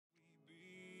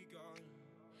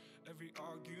Every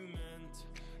argument,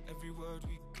 every word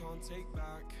we can't take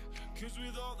back. Cause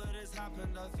with all that has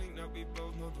happened, I think that we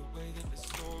both know the way that the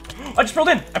story. I just pearled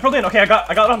in. I pearled in. Okay, I got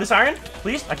it on this iron.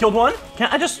 Please, I killed one.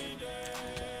 I just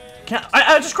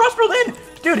cross pearled in,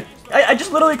 dude. I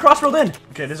just literally cross pearled in.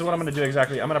 Okay, this is what I'm gonna do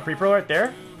exactly. I'm gonna pre-pearl right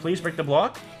there. Please break the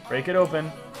block. Break it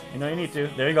open. You know you need to.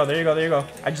 There you go. There you go. There you go.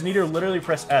 I just need to literally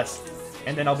press S,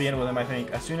 and then I'll be in with him. I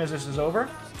think as soon as this is over.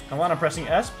 Come on, I'm pressing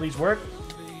S. Please work.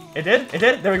 It did. It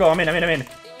did. There we go. I'm in. I'm in. I'm in.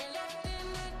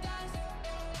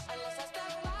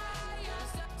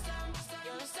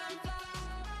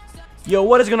 Yo,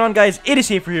 what is going on, guys? It is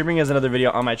HateFoo here, bringing us another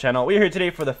video on my channel. We are here today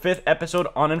for the 5th episode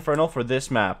on Infernal for this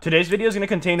map. Today's video is going to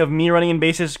contain of me running in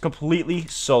bases completely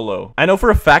solo. I know for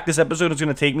a fact this episode is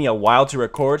going to take me a while to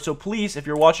record, so please, if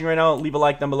you're watching right now, leave a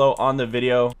like down below on the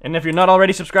video. And if you're not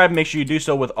already subscribed, make sure you do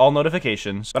so with all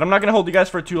notifications. But I'm not going to hold you guys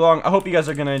for too long. I hope you guys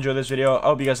are going to enjoy this video. I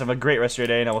hope you guys have a great rest of your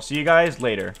day, and I will see you guys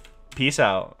later. Peace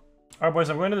out. Alright, boys,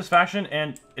 I'm going to this faction,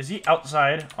 and is he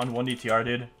outside on 1DTR,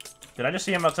 dude? Did I just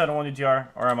see him outside on 1DTR,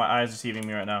 or are my eyes deceiving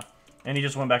me right now? And he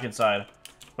just went back inside.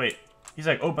 Wait, he's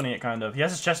like opening it kind of. He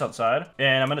has his chest outside,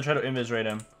 and I'm gonna try to invis-raid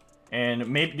him. And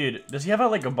maybe, dude, does he have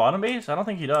like a bottom base? I don't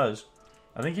think he does.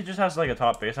 I think he just has like a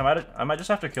top base. I might just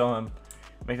have to kill him,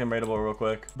 make them raidable real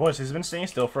quick. Boys, he's been staying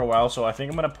still for a while, so I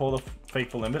think I'm gonna pull the fake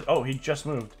full invis. Oh, he just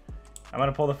moved. I'm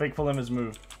gonna pull the fake full invis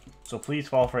move. So please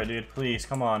fall for it, dude. Please,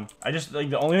 come on. I just like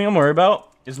the only thing I'm worried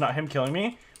about is not him killing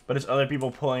me, but it's other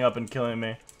people pulling up and killing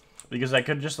me. Because I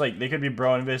could just, like, they could be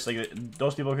bro invis, like,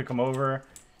 those people could come over.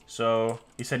 So,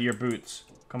 he said your boots.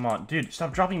 Come on. Dude,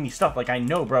 stop dropping me stuff. Like, I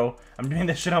know, bro. I'm doing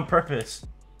this shit on purpose.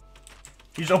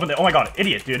 He just opened it. Oh my god,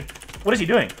 idiot, dude. What is he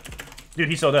doing? Dude,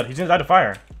 he's so dead. He's gonna die to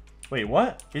fire. Wait,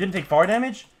 what? He didn't take fire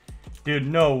damage? Dude,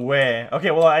 no way.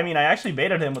 Okay, well, I mean, I actually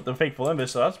baited him with the fake full invis,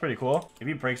 so that's pretty cool. If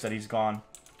he breaks that, he's gone.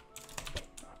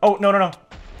 Oh, no, no, no.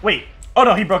 Wait. Oh,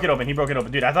 no, he broke it open. He broke it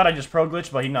open. Dude, I thought I just pro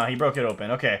glitched, but he broke it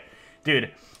open. Okay.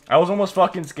 Dude, I was almost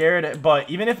fucking scared, but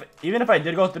even if I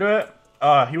did go through it,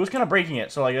 he was kind of breaking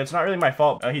it, so like it's not really my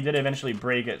fault. He did eventually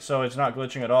break it, so it's not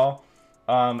glitching at all.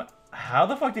 How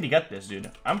the fuck did he get this, dude?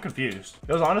 I'm confused.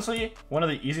 It was honestly one of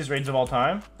the easiest raids of all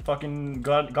time. Fucking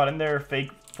got in there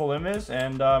fake full invis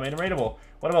and made him raidable.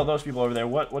 What about those people over there?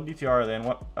 What DTR are they, and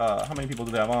what how many people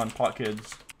do they have on? Pot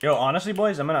kids. Yo, honestly,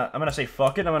 boys, I'm gonna say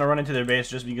fuck it. I'm gonna run into their base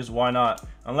just because why not?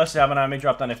 Unless they have an anime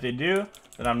drop down. If they do,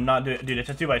 then I'm not doing. Dude,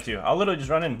 it's a 2x2. I'll literally just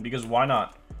run in because why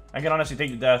not? I can honestly take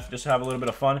the death just to have a little bit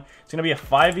of fun. It's gonna be a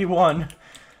 5v1.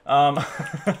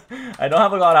 I don't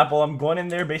have a god apple. I'm going in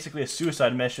there basically a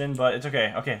suicide mission, but it's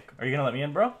okay. Okay, are you gonna let me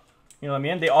in, bro? You gonna let me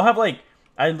in? They all have like,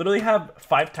 I literally have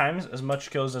 5 times as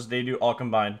much kills as they do all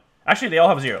combined. Actually, they all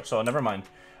have 0, so never mind.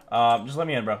 Just let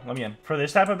me in, bro. Let me in. For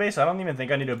this type of base, I don't even think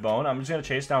I need a bone. I'm just gonna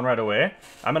chase down right away.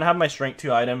 I'm gonna have my strength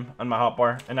 2 item on my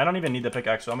hotbar, and I don't even need the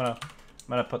pickaxe, so I'm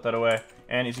gonna put that away.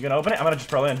 And is he gonna open it? I'm gonna just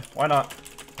pearl in. Why not?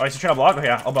 Oh, he's trying to block? Okay,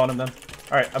 yeah, I'll bone him then.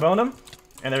 Alright, I boned him.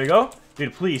 And there we go.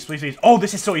 Dude, please, please, please. Oh,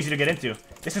 this is so easy to get into.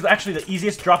 This is actually the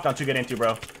easiest drop down to get into,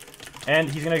 bro. And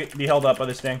he's gonna be held up by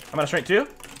this thing. I'm gonna strength 2.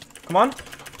 Come on.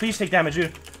 Please take damage,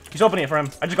 dude. He's opening it for him.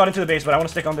 I just got into the base, but I want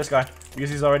to stick on this guy because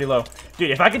he's already low.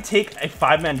 Dude, if I could take a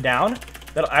 5-man down,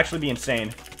 that'll actually be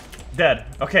insane. Dead.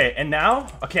 Okay, and now,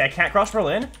 okay, I can't cross pearl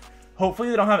in. Hopefully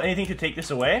they don't have anything to take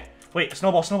this away. Wait,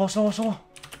 snowball, snowball, snowball, snowball.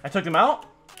 I took them out.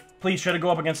 Please try to go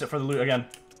up against it for the loot again.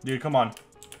 Dude, come on.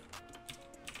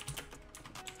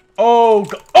 Oh,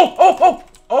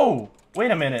 oh, wait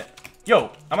a minute.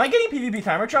 Yo, am I getting PvP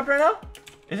timer trapped right now?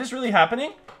 Is this really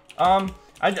happening?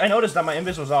 I noticed that my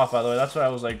invis was off, by the way. That's why I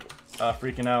was like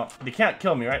freaking out. They can't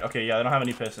kill me, right? Okay, yeah, they don't have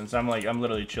any pistons. I'm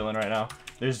literally chilling right now.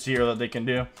 There's 0 that they can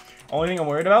do. Only thing I'm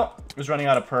worried about is running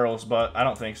out of pearls, but I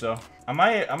don't think so. Am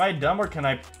I dumb, or can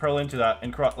I pearl into that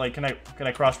and like can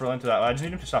I cross pearl into that? I just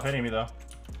need him to stop hitting me though.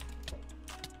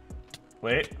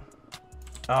 Wait.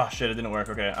 Oh shit, it didn't work.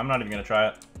 Okay, I'm not even gonna try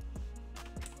it.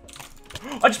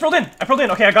 I just pearled in. I pearled in.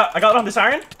 Okay, I got it on this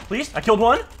iron. Please, I killed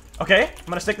one. Okay, I'm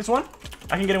gonna stick this one.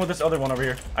 I can get in with this other one over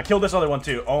here. I killed this other one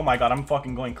too. Oh my god, I'm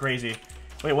fucking going crazy.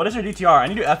 Wait, what is their DTR? I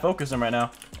need to F-focus them right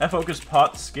now. F-focus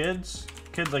pot skids.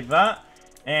 Kids like that.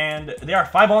 And they are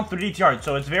 5-on-3 DTR,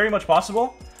 so it's very much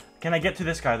possible. Can I get to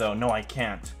this guy though? No, I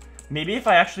can't. Maybe if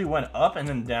I actually went up and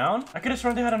then down. I could have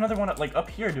sworn they had another one like up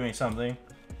here doing something.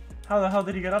 How the hell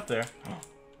did he get up there?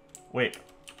 Wait.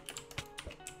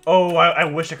 Oh, I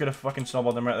wish I could have fucking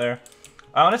snowballed them right there.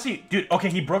 I honestly, dude, okay,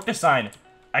 he broke the sign.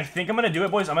 I think I'm gonna do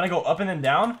it, boys. I'm gonna go up and then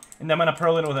down, and then I'm gonna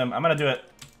pearl in with him. I'm gonna do it.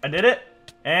 I did it.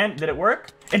 And did it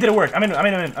work? It didn't work. I'm in.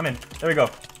 There we go.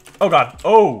 Oh god.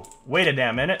 Oh, wait a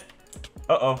damn minute.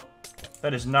 Uh-oh.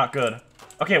 That is not good.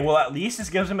 Okay, well, at least this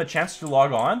gives him a chance to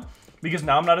log on. because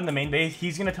now I'm not in the main base.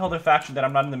 He's gonna tell their faction that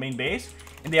I'm not in the main base,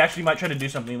 and they actually might try to do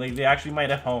something. Like, they actually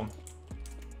might F home.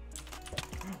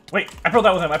 Wait, I pearled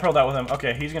out with him. I pearled out with him.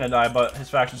 Okay, he's gonna die, but his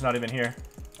faction's not even here.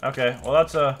 Okay, well,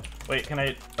 that's wait, can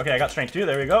I... Okay, I got strength 2.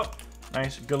 There we go.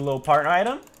 Nice, good little partner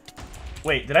item.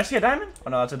 Wait, did I see a diamond?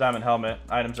 Oh, no, that's a diamond helmet.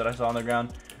 Items that I saw on the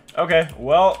ground. Okay,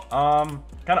 well,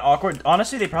 kind of awkward.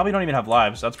 Honestly, they probably don't even have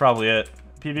lives. That's probably it.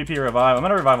 PvP revive. I'm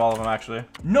gonna revive all of them, actually.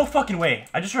 No fucking way.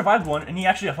 I just revived one, and he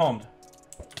actually F-homed.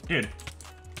 Dude.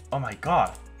 Oh, my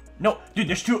God. No, dude,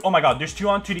 there's 2. Oh, my God, there's 2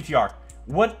 on 2 DTR.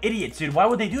 What idiots, dude. Why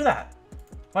would they do that?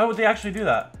 Why would they actually do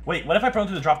that? Wait, what if I prone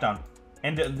through the drop down?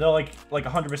 And they'll like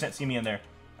 100% see me in there.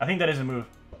 I think that is a move.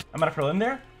 I'm gonna pearl in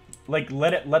there. Like,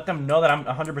 let them know that I'm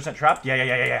 100% trapped.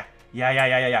 Yeah.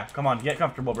 Come on, get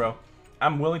comfortable, bro.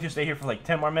 I'm willing to stay here for like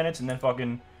 10 more minutes and then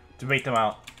fucking debate them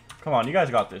out. Come on, you guys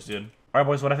got this, dude. All right,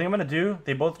 boys, what I think I'm gonna do,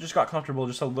 they both just got comfortable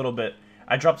just a little bit.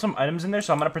 I dropped some items in there,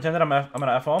 so I'm gonna pretend that I'm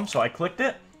gonna F home. So I clicked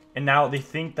it, and now they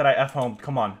think that I F home.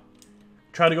 Come on.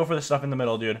 Try to go for the stuff in the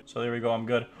middle, dude. So there we go, I'm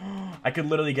good. I could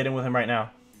literally get in with him right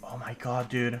now. Oh my God,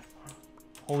 dude.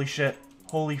 Holy shit.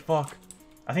 Holy fuck.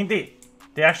 I think they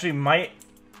actually might...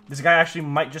 This guy actually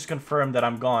might just confirm that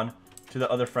I'm gone to the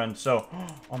other friend. So,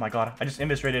 oh my God. I just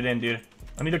invis rated in, dude.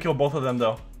 I need to kill both of them,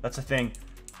 though. That's the thing.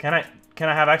 Can I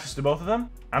have access to both of them?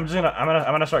 I'm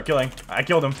gonna start killing. I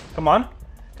killed him. Come on.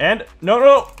 And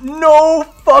no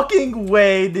fucking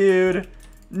way, dude.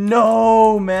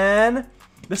 No, man.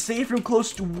 The safe room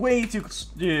closed way too...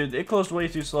 Dude, it closed way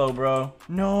too slow, bro.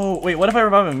 No. Wait, what if I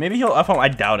revive him? Maybe he'll F home. I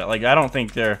doubt it. Like, I don't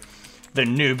think they're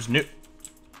noobs.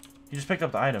 He just picked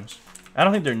up the items. I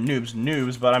don't think they're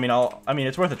noobs, but I mean,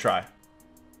 it's worth a try.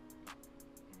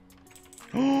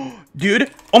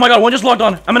 Dude. Oh my God, one just logged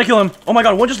on. I'm gonna kill him. Oh my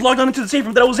God, one just logged on into the safe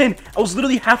room that I was in. I was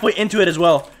literally halfway into it as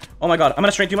well. Oh my God, I'm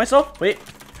gonna strength 2 myself. Wait.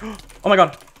 Oh my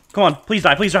God. Come on, please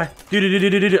die, please die.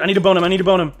 Dude. I need to bone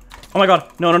him. Oh my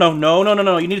God.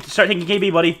 No. You need to start taking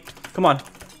KB, buddy. Come on.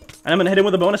 And I'm gonna hit him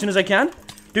with a bone as soon as I can.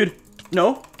 Dude,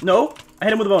 no. I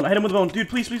hit him with a bone. Dude,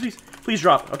 please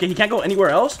drop. Okay, he can't go anywhere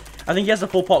else. I think he has the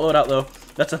full pot load out, though.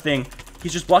 That's the thing.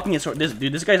 He's just blocking his sword.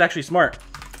 This guy's actually smart.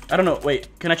 I don't know. Wait,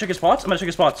 can I check his pots? I'm gonna check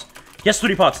his pots. He has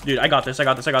 3 pots. Dude, I got this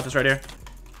right here.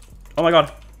 Oh my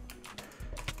God.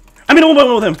 I'm in a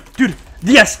one with him. Dude,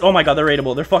 yes. Oh my God, they're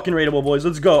raidable. They're fucking raidable, boys.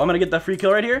 Let's go. I'm gonna get that free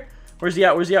kill right here. Where's he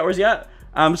at?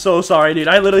 I'm so sorry, dude.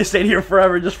 I literally stayed here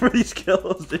forever just for these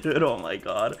kills, dude. Oh my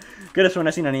God. Could have sworn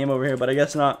I seen an aim over here, but I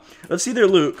guess not. Let's see their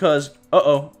loot, cause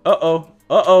I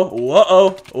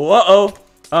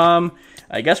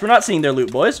guess we're not seeing their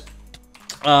loot, boys.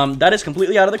 That is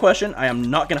completely out of the question. I am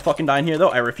not gonna fucking die in here, though.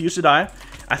 I refuse to die.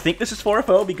 I think this is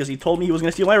 4FO because he told me he was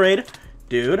gonna steal my raid.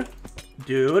 Dude.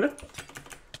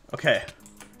 Okay.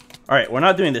 Alright, we're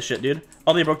not doing this shit, dude.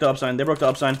 Oh, they broke the up sign.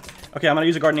 Okay, I'm gonna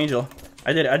use a Guardian Angel.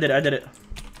 I did it.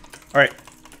 Alright.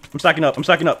 I'm stacking up.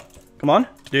 Come on.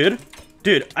 Dude,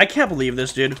 I can't believe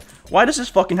this, dude. Why does this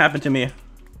fucking happen to me?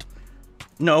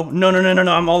 No.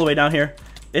 I'm all the way down here.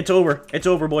 It's over,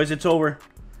 boys. It's over.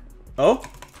 Oh?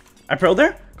 I pearled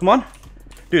there? Come on.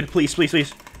 Dude,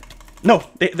 please. No,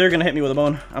 they're gonna hit me with a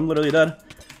bone. I'm literally dead.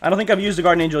 I don't think I've used the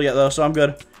Guardian Angel yet, though, so I'm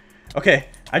good. Okay,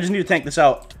 I just need to tank this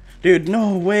out. Dude,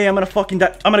 no way. I'm gonna fucking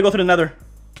die. I'm gonna go through the nether.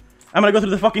 I'm gonna go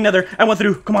through the fucking nether. I went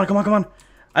through. Come on.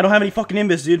 I don't have any fucking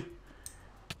invis, dude.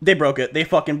 They broke it. They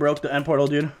fucking broke the end portal,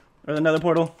 dude. Or the nether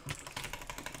portal.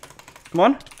 Come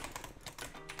on.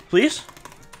 Please.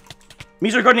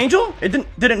 MeeZoid Guardian Angel?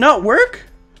 Did it not work?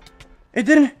 It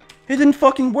didn't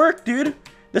fucking work, dude.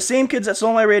 The same kids that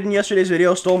stole my raid in yesterday's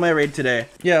video stole my raid today.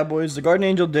 Yeah, boys, the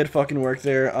Guardian Angel did fucking work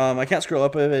there. I can't scroll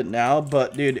up of it now,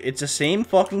 but dude, it's the same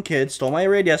fucking kid stole my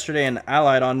raid yesterday and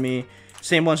allied on me.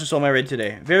 Same ones who stole my raid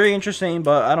today. Very interesting,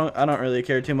 but I don't really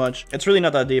care too much. It's really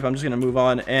not that deep. I'm just gonna move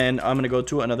on and I'm gonna go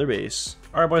to another base.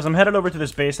 All right, boys, I'm headed over to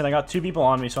this base and I got 2 people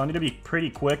on me, so I need to be pretty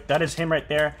quick. That is him right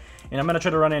there, and I'm gonna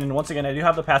try to run in. And once again, I do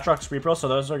have the Patrox Spree Pearl, so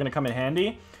those are gonna come in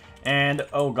handy. And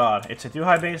oh god, it's a 2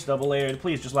 high base, double layered.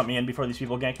 Please just let me in before these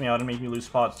people gank me out and make me lose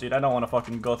spots, dude. I don't want to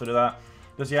fucking go through that.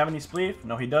 Does he have any spleef?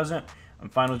 No, he doesn't. I'm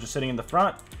fine with just sitting in the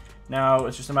front. Now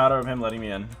it's just a matter of him letting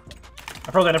me in. I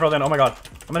pearled in. Oh my god.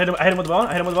 I'm gonna hit him. I hit him with the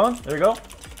bone. There we go.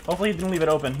 Hopefully he didn't leave it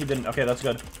open. He didn't. Okay, that's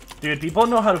good. Dude, people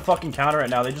know how to fucking counter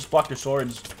it now. They just block their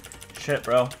swords. Shit,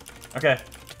 bro. Okay.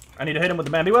 I need to hit him with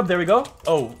the Bambi Web. There we go.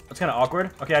 Oh, that's kind of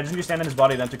awkward. Okay, I just need to stand in his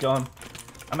body then to kill him.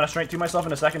 I'm gonna strength 2 myself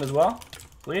in a second as well.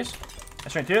 Please. I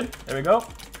strength 2. There we go.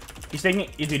 He's taking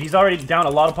it. Dude, he's already down a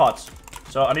lot of pots.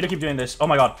 So I need to keep doing this. Oh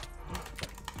my god.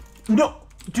 No.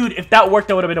 Dude, if that worked,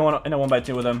 I would have been in a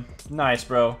 1x2 with him. Nice,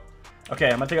 bro. Okay,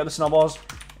 I'm gonna take out the snowballs,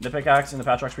 the pickaxe, and the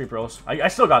Patrox Spree Pearls. I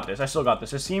still got this.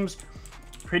 It seems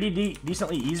pretty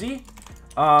decently easy.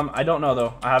 I don't know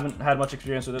though. I haven't had much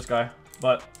experience with this guy,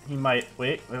 but he might.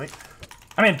 Wait.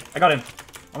 I'm in. I got in.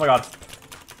 Oh my god.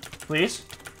 Please.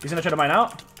 He's gonna try to mine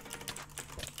out.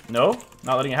 No,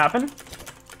 not letting it happen.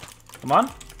 Come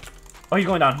on. Oh, he's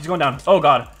going down. He's going down. Oh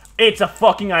god. It's a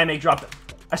fucking IMA drop.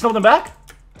 I snowballed him back?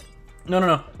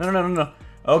 No.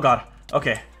 Oh god.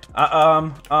 Okay.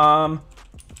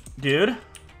 Dude.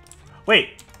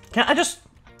 Wait. Can't I just...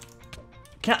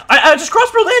 I just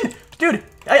cross-rolled in! Dude,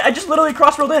 I just literally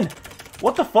cross-rolled in.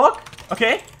 What the fuck?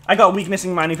 Okay. I got weakness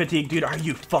and mining fatigue. Dude, are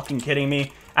you fucking kidding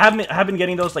me? I have been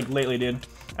getting those, like, lately, dude.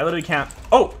 I literally can't...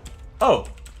 Oh!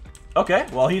 Okay.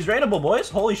 Well, he's raidable,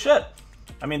 boys. Holy shit.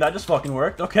 I mean, that just fucking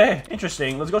worked. Okay.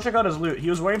 Interesting. Let's go check out his loot.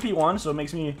 He was wearing P1, so it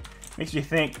makes me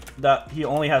think that he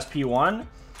only has P1.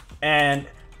 And,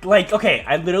 like, okay,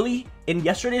 I literally... In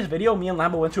yesterday's video, me and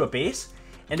Lambo went to a base,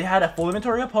 and they had a full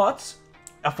inventory of pots,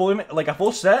 a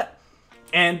full set,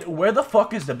 and where the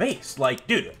fuck is the base? Like,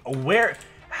 dude,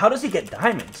 how does he get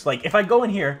diamonds? Like, if I go in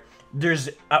here, there's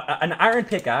an iron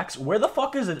pickaxe, where the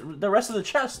fuck is the rest of the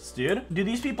chests, dude? Do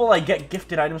these people, like, get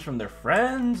gifted items from their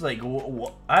friends? Like,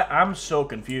 I'm so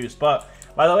confused, but...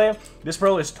 By the way, this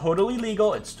pearl is totally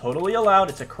legal, it's totally allowed,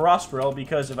 it's a cross pearl,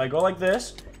 because if I go like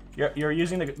this... You're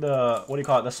using the what do you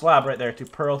call it, the slab right there to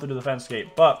pearl through the defense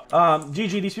gate. But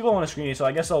GG, these people want to screen me, so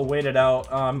I guess I'll wait it out.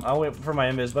 I'll wait for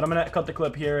my invis, but I'm gonna cut the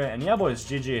clip here, and yeah, boys,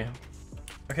 GG.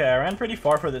 Okay, I ran pretty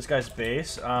far for this guy's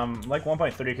base, like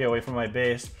 1.3k away from my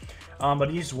base,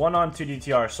 but he's 1 on 2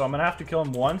 DTR, so I'm gonna have to kill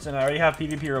him once, and I already have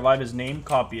PvP revive his name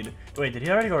copied. Wait, did he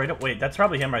already go right up? Wait, that's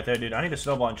probably him right there, dude. I need to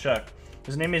snowball and check.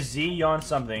 His name is Yon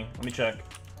something. Let me check.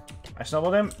 I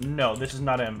snowballed him? No, this is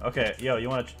not him. Okay, yo, you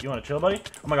wanna chill, buddy?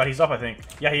 Oh my god, he's up, I think.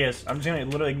 Yeah, he is. I'm just gonna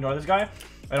literally ignore this guy.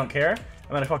 I don't care. I'm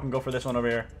gonna fucking go for this one over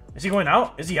here. Is he going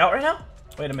out? Is he out right now?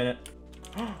 Wait a minute.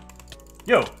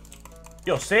 Yo,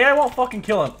 say I won't fucking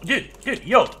kill him. Dude,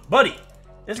 yo, buddy.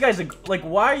 This guy's like,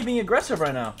 why are you being aggressive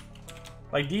right now?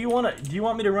 Like, do you want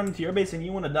me to run into your base and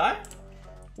you wanna die?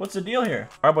 What's the deal here?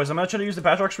 Alright, boys, I'm gonna try to use the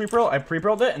Patchworks pre-pearl. I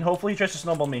pre-pearled it, and hopefully he tries to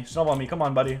snowball me. Snowball me. Come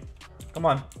on, buddy. Come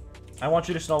on. I want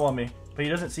you to snowball me. But he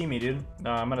doesn't see me, dude.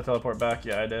 No, I'm gonna teleport back.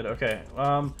 Yeah, I did. Okay.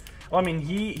 Well, I mean,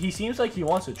 he seems like he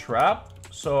wants to trap,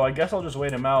 so I guess I'll just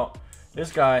wait him out.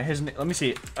 This guy, let me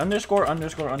see. Underscore.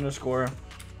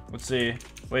 Let's see.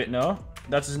 Wait, no.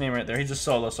 That's his name right there. He's a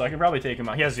solo, so I can probably take him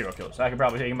out. He has 0 kills. So I can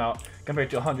probably take him out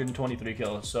compared to 123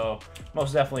 kills. So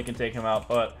most definitely can take him out.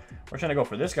 But we're trying to go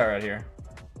for this guy right here.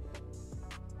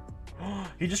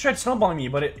 He just tried snowballing me,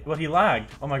 but he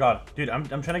lagged. Oh my god, dude, I'm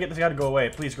trying to get this guy to go away.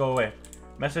 Please go away.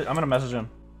 I'm gonna message him.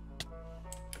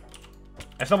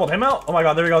 I snowballed him out. Oh my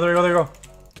god, there we go.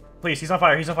 Please, he's on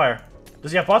fire.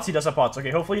 Does he have pots? He does have pots. Okay,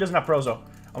 hopefully he doesn't have pros though.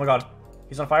 Oh my god,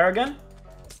 he's on fire again.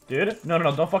 Dude, no,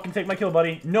 don't fucking take my kill,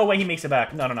 buddy. No way he makes it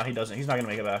back. No, he doesn't. He's not gonna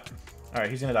make it back. All right,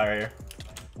 he's gonna die right here.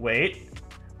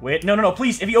 Wait, no,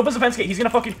 please. If he opens the fence gate, he's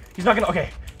not gonna.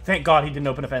 Okay, thank god he didn't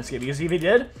open the fence gate, because if he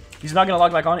did, he's not gonna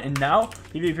log back on. And now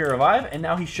PvP revive, and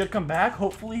now he should come back.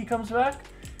 Hopefully he comes back.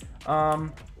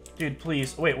 Dude,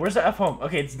 please. Wait, where's the F home?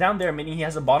 Okay, it's down there, meaning he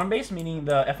has a bottom base, meaning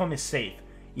the F home is safe.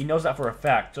 He knows that for a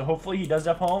fact. So hopefully he does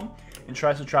F home and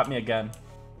tries to trap me again.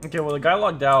 Okay, well the guy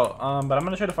logged out. But I'm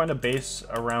gonna try to find a base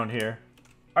around here.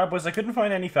 All right, boys. I couldn't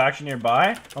find any faction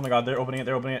nearby. Oh my god, they're opening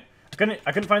it.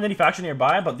 I couldn't find any faction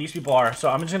nearby, but these people are. So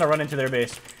I'm just gonna run into their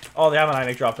base. Oh, they have an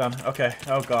IMAC drop down. Okay.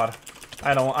 Oh god.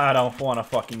 I don't want to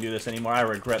fucking do this anymore. I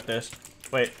regret this.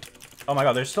 Wait. Oh my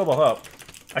god, they're still both up.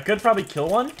 I could probably kill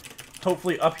one.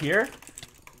 Hopefully up here.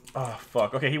 Oh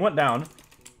fuck. Okay, he went down.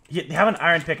 They have an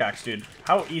iron pickaxe, dude.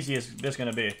 How easy is this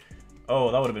gonna be?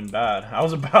 Oh, that would have been bad. I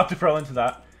was about to throw into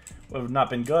that. Would have not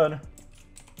been good.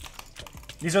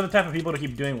 These are the type of people to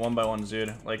keep doing 1x1s,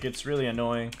 dude. Like, it's really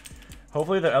annoying.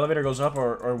 Hopefully the elevator goes up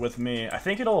or with me. I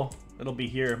think it'll be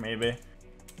here, maybe.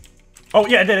 Oh,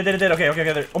 yeah, it did.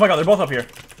 Okay. Oh my god, they're both up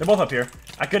here.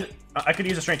 I could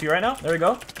use a strength 2 right now. There we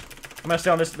go. I'm gonna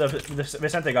stay on this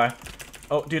Vicente guy.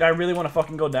 Oh, dude, I really want to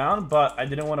fucking go down, but I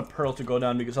didn't want a pearl to go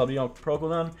down because I'll be on pearl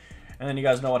cooldown. And then you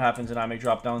guys know what happens in I make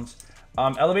drop downs.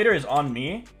 Elevator is on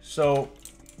me, so...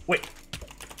 Wait.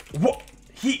 What?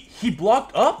 He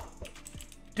blocked up?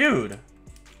 Dude.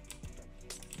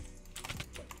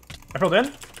 I pearled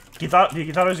in? He thought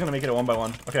I was gonna make it a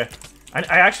 1x1. Okay. I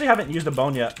actually haven't used a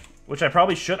bone yet, which I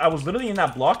probably should. I was literally in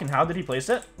that block, and how did he place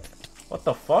it? What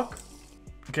the fuck?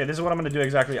 Okay, this is what I'm gonna do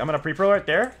exactly. I'm gonna pre-pearl right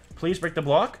there. Please break the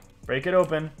block. Break it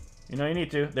open. You know you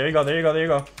need to. There you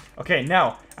go. Okay,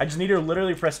 now, I just need to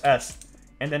literally press S.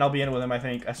 And then I'll be in with him, I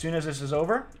think. As soon as this is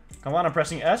over. Come on, I'm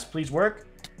pressing S. Please work.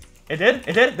 It did?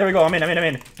 There we go. I'm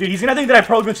in. Dude, he's gonna think that I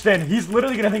pro glitched in. He's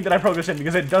literally gonna think that I pro glitched in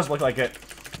because it does look like it.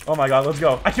 Oh my god, let's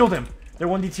go. I killed him. They're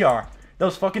 1 DTR. That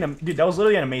was fucking, dude, that was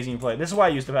literally an amazing play. This is why I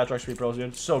used the Backround Street Pros, dude.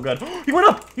 It's so good. He went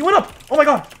up! He went up! Oh my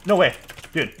god! No way.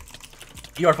 Dude,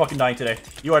 you are fucking dying today.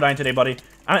 You are dying today, buddy.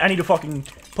 I need to fucking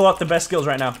pull out the best skills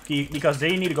right now. Because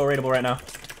they need to go raidable right now.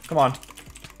 Come on.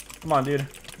 Come on, dude.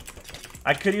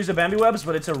 I could use the Bambi webs,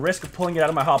 but it's a risk of pulling it out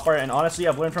of my hotbar. And honestly,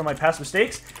 I've learned from my past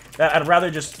mistakes that I'd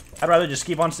rather just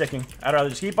keep on sticking. I'd rather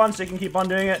just keep on sticking, keep on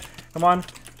doing it. Come on,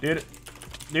 dude.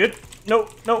 Dude. No,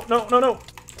 no, no, no, no.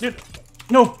 Dude.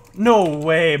 No. No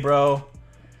way, bro.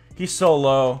 He's so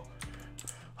low.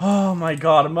 Oh my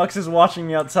god, Mux is watching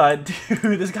me outside.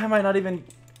 Dude, this guy might not even...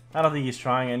 I don't think he's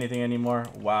trying anything anymore.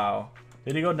 Wow.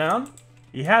 Did he go down?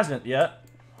 He hasn't yet.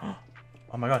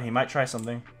 Oh my god, he might try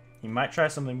something. He might try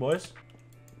something, boys.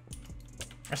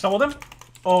 I stumbled him.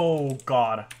 Oh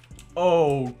god.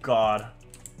 Oh god.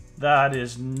 That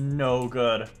is no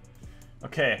good.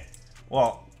 Okay.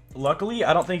 Well, luckily,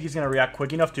 I don't think he's going to react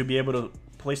quick enough to be able to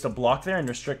place a block there and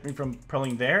restrict me from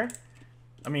pulling there.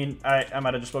 I mean, I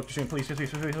might have just spoke too soon. Please, please, please,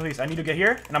 please, please. I need to get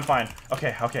here, and I'm fine.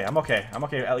 Okay, okay, I'm okay. I'm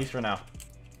okay, at least for now.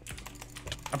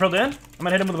 I'm pearled in. I'm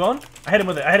gonna hit him with a bone. I hit him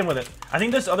with it. I hit him with it. I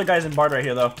think this other guy's in barred right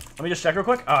here, though. Let me just check real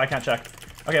quick. Oh, I can't check.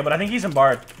 Okay, but I think he's in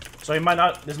barred. So he might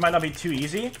not... This might not be too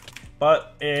easy,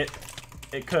 but it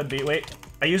could be. Wait.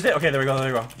 I used it? Okay, there we go,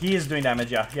 there we go. He is doing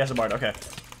damage, yeah. He has a barred. Okay.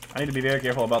 I need to be very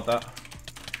careful about that.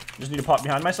 Just need to pop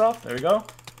behind myself. There we go.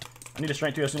 I need to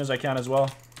strength 2 as soon as I can as well.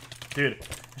 Dude,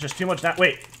 it's just too much now.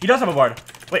 Wait, he does have a bard.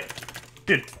 Wait,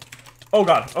 dude. Oh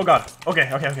god, oh god. Okay,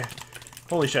 okay, okay.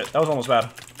 Holy shit, that was almost bad.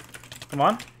 Come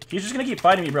on. He's just gonna keep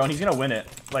fighting me, bro, and he's gonna win it.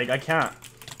 Like, I can't.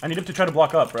 I need him to try to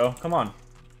block up, bro. Come on. I'm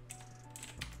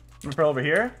gonna pro over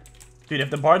here. Dude, if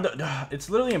the bard... It's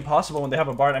literally impossible when they have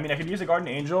a bard. I mean, I could use a Garden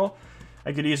Angel.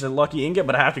 I could use a Lucky Ingot,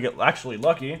 but I have to get actually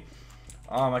lucky.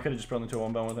 I could have just thrown into a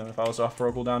 1-bone with him if I was off for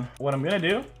a cooldown. What I'm gonna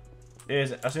do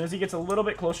is, as soon as he gets a little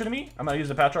bit closer to me, I'm gonna use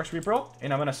the Patrox Repearl,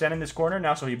 and I'm gonna stand in this corner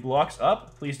now so he blocks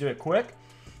up. Please do it quick.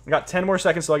 I got 10 more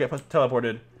seconds till I get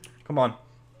teleported. Come on.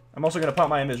 I'm also gonna pop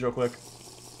my image real quick.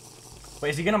 Wait,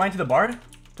 is he gonna mine to the bard?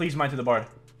 Please mine to the bard.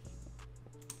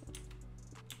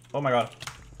 Oh my god.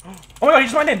 Oh my god, he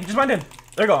just mined in. He just mined in.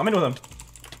 There you go. I'm in with him.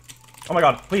 Oh my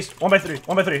god. Please. 1x3.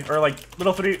 1x3. Or like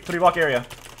little 3 block area.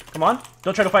 Come on.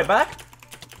 Don't try to fight back.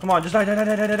 Come on. Just die, die,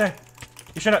 die, die, die, die.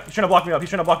 He's trying to block me up. He's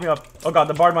trying to block me up. Oh god,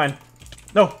 the bard mine.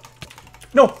 No.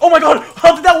 No. Oh my god.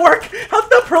 How did that work? How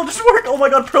did that pearl just work? Oh my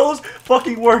god, pearls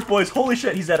fucking work, boys. Holy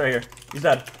shit. He's dead right here. He's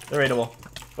dead. They're raidable.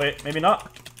 Wait, maybe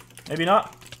not. Maybe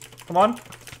not. Come on.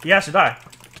 He has to die.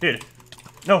 Dude.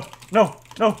 No. No.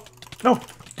 No. No.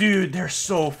 Dude, they're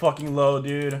so fucking low,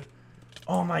 dude.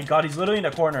 Oh my god, he's literally in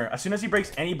the corner. As soon as he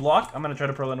breaks any block, I'm gonna try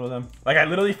to pearl in with him. Like, I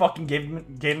literally fucking gave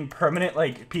him permanent,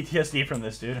 like, PTSD from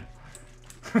this, dude.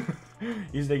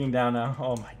 He's digging down now.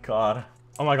 Oh my god.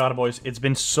 Oh my god, boys. It's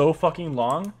been so fucking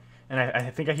long, and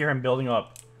I think I hear him building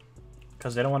up.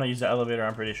 Because they don't want to use the elevator,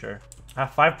 I'm pretty sure. I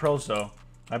have 5 pros, though.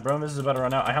 My bro invis is about to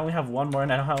run out. I only have 1 more,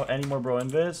 and I don't have any more bro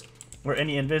invis. Or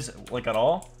any invis, like, at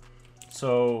all.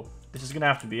 So, this is gonna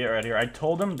have to be it right here. I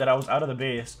told him that I was out of the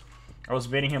base. I was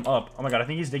baiting him up. Oh my god, I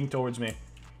think he's digging towards me.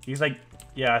 He's like,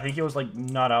 yeah, I think he was like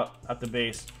not out at the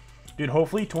base. Dude,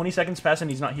 hopefully 20 seconds pass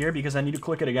and he's not here because I need to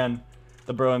click it again.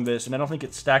 The bro invis. And I don't think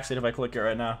it stacks it if I click it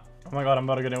right now. Oh my god, I'm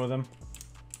about to get in with him.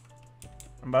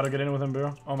 I'm about to get in with him,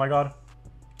 bro. Oh my god.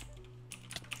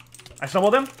 I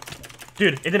stumbled him.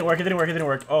 Dude, it didn't work, it didn't work, it didn't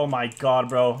work. Oh my god,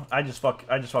 bro. I just fucked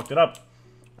it up.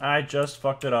 I just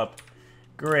fucked it up.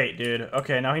 Great, dude.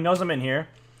 Okay, now he knows I'm in here.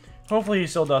 Hopefully he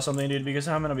still does something, dude, because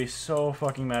I'm gonna be so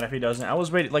fucking mad if he doesn't. I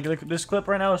was waiting, like, this clip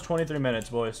right now is 23 minutes,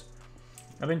 boys.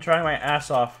 I've been trying my ass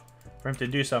off for him to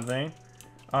do something.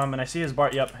 And I see his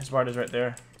bard. Yep, his bard is right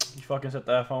there. He fucking set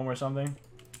the F home or something.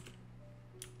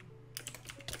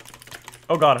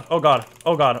 Oh god, oh god,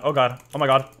 oh god, oh god, oh my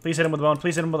god. Please hit him with a bone,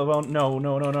 please hit him with a bone. No,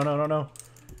 no, no, no, no, no, no.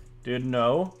 Dude,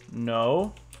 no,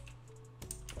 no.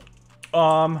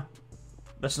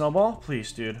 The snowball?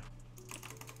 Please, dude.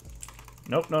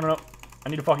 Nope, no, no, no. I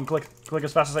need to fucking click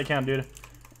as fast as I can, dude.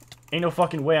 Ain't no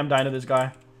fucking way I'm dying to this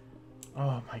guy.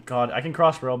 Oh my god, I can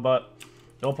cross bro, but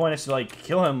the whole point is to, like,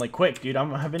 kill him, like, quick, dude.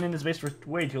 I've been in this base for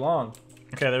way too long.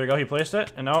 Okay, there we go. He placed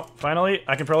it, and now, finally,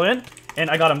 I can pearl in, and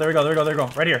I got him. There we go, there we go, there we go.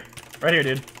 Right here. Right here,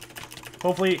 dude.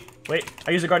 Hopefully, wait,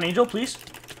 I use a Guardian Angel, please?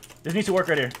 This needs to work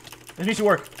right here. This needs to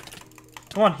work.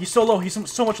 Come on, he's so low. He's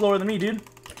so much lower than me, dude.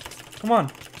 Come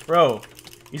on, bro.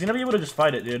 He's gonna be able to just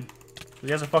fight it, dude. He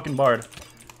has a fucking bard.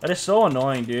 That is so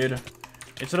annoying, dude.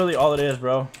 It's literally all it is,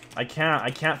 bro. I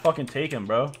can't fucking take him,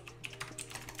 bro.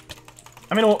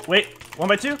 I mean, wait,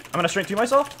 1x2? I'm gonna strength 2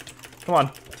 myself? Come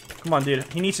on. Come on, dude.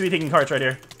 He needs to be taking carts right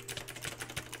here.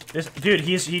 This dude,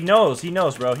 he knows,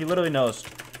 bro. He literally knows.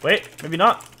 Wait, maybe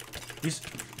not. He's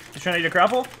trying to eat a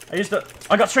grapple.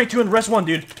 I got strength 2 and rest 1,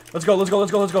 dude. Let's go.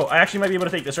 I actually might be able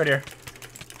to take this right here.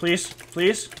 Please.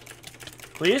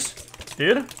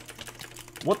 Dude.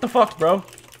 What the fuck, bro?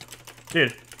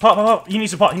 Dude, pop. He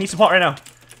needs to pop right now.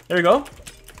 There we go.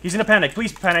 He's in a panic.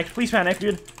 Please panic,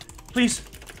 dude. Please.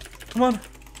 Come on.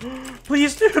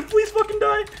 Please, dude. Please fucking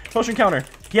die. Potion counter.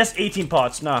 He has 18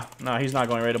 pots. Nah, he's not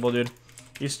going raidable, dude.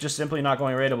 He's just simply not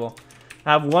going raidable.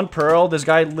 I have 1 pearl. This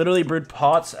guy literally brewed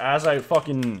pots as I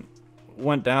fucking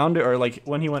went down, or like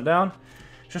when he went down.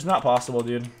 It's just not possible,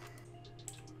 dude.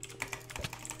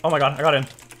 Oh my god, I got in.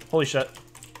 Holy shit.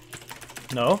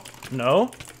 No.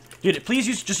 Dude,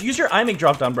 please just use your iMake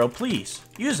drop down, bro. Please.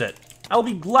 Use it. I'll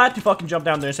be glad to fucking jump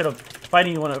down there instead of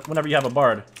fighting you whenever you have a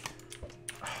bard.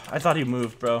 I thought he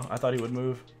moved, bro. I thought he would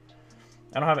move.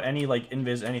 I don't have any, like,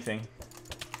 invis anything.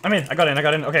 I'm in. I got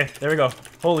in. Okay, there we go.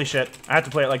 Holy shit. I had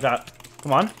to play it like that.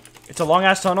 Come on. It's a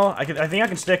long-ass tunnel. I think I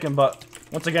can stick him, but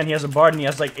once again, he has a bard and he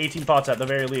has, like, 18 pots at the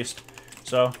very least.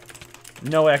 So,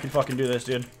 no way I can fucking do this,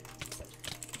 dude.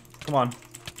 Come on.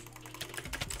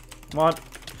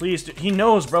 Please, dude. He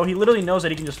knows, bro. He literally knows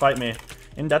that he can just fight me.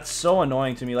 And that's so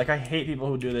annoying to me. Like, I hate people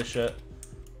who do this shit.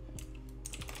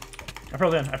 I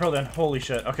pearled in. Holy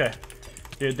shit. Okay.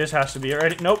 Dude, this has to be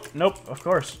already. Nope. Of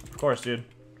course, dude.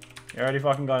 You already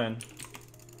fucking got in.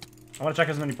 I want to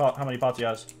check how many pots he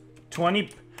has. 20.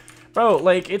 Bro,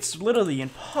 like, it's literally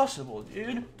impossible,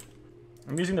 dude.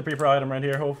 I'm using the pre-pro item right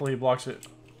here. Hopefully he blocks it.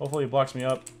 Hopefully he blocks me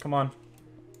up. Come on.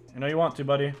 I know you want to,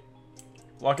 buddy.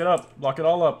 Block it up. Block it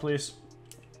all up, please.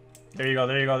 There you go.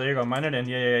 Mine it in.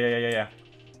 Yeah.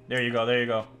 There you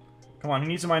go. Come on, he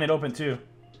needs to mine it open, too.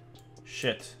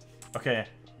 Shit. Okay.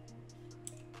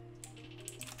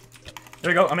 There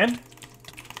we go. I'm in.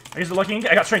 I use the lucky ink.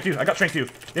 I got strength 2.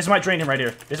 This might drain him right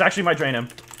here. This actually might drain him.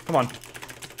 Come on.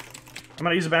 I'm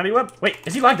gonna use a Bambi web. Wait,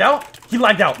 is he lagged out? He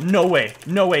lagged out. No way,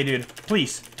 dude.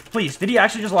 Please. Did he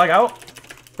actually just lag out?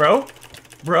 Bro?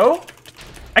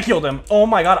 I killed him. Oh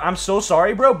my god, I'm so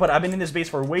sorry, bro, but I've been in this base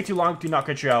for way too long to not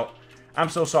cut you out. I'm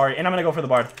so sorry, and I'm gonna go for the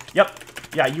bard. Yep.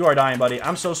 Yeah, you are dying, buddy.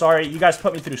 I'm so sorry. You guys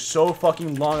put me through so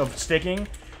fucking long of sticking,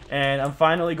 and I'm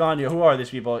finally gone. Who are these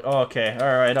people? Okay,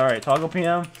 alright. Toggle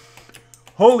PM.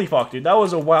 Holy fuck, dude. That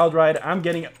was a wild ride. I'm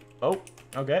getting... Oh,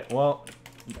 okay. Well,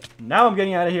 now I'm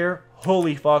getting out of here.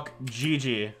 Holy fuck.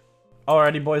 GG.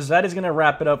 Alrighty, boys, that is going to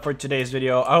wrap it up for today's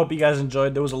video. I hope you guys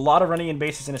enjoyed. There was a lot of running in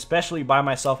bases, and especially by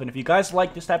myself. And if you guys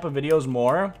like this type of videos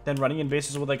more than running in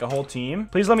bases with like a whole team,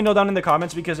 please let me know down in the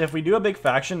comments, because if we do a big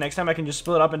faction, next time I can just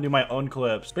split up and do my own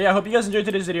clips. But yeah, I hope you guys enjoyed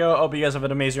today's video. I hope you guys have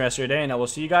an amazing rest of your day, and I will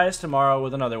see you guys tomorrow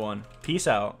with another one. Peace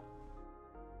out.